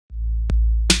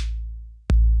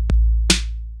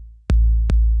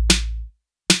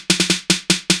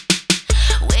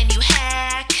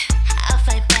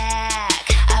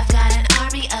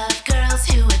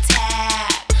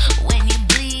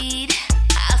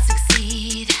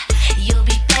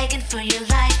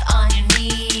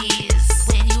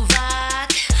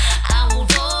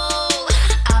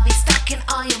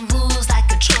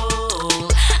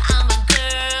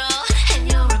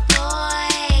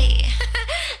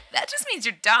means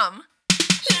you're dumb.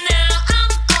 Now I'm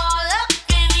all up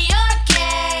in your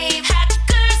game.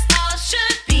 Hackers all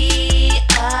should be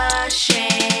ashamed.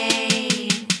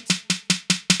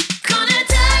 Gonna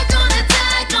die, gonna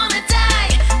die, gonna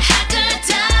die. Hacker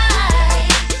die.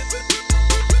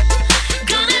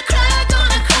 Gonna cry,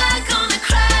 gonna cry, gonna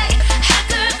cry.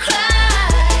 Hacker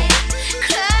cry,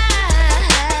 cry.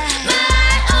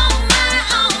 My, oh my,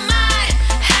 oh my.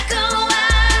 Hacker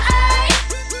why?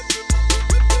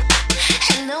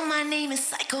 Hello, my name is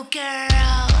Psycho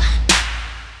Girl.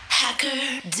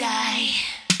 Hacker die.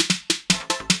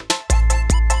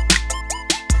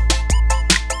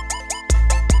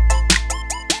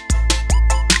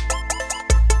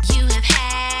 You have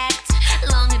hacked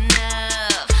long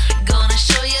enough. Gonna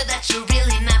show you that you're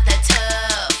really not that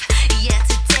tough. Yeah,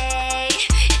 today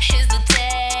is the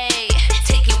day.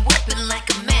 Take it whooping like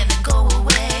a man and go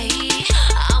away.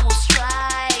 I will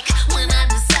strike when I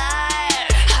desire.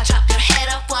 I'll chop your head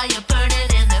off while you're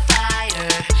burning in the fire.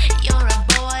 You're a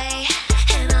boy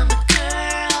and I'm a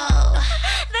girl.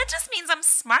 That just means I'm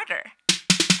smarter.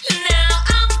 Now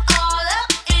I'm all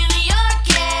up in your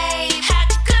game.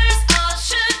 Hackers all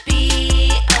should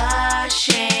be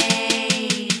ashamed.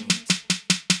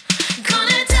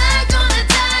 Gonna die, gonna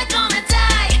die, gonna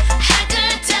die.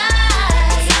 Hacker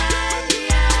die.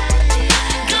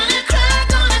 Gonna cry,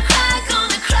 gonna cry,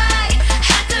 gonna cry.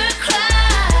 Hacker cry.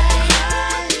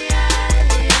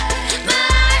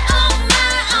 My, oh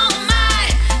my, oh my.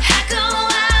 Hacker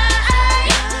why?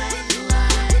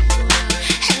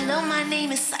 Hello, my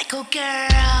name is Psycho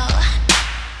Girl.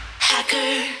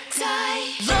 Hacker die.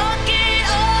 Look at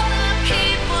all the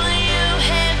people you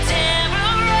have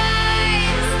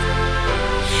terrorized.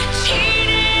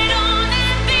 Cheated on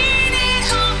and beaten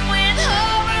up with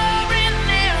horror in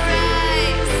their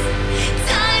eyes.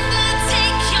 Time to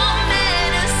take your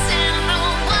medicine, the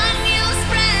one you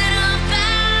spread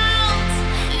about.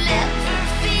 Never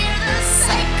fear, the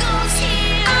psycho's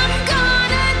here. I'm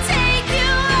gonna take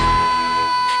you out.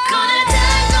 Gonna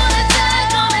die, gonna die,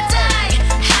 gonna die.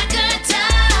 Hacker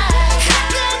die.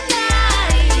 Hacker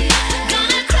die.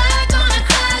 Gonna cry, gonna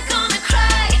cry, gonna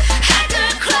cry.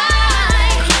 Hacker cry.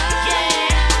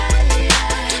 Yeah.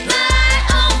 My,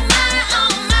 oh my,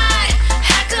 oh my.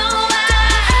 Hacker why?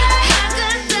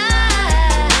 Hacker die.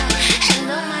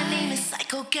 Hello, my name is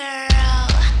Psycho Girl.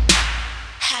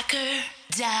 Hacker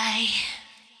die.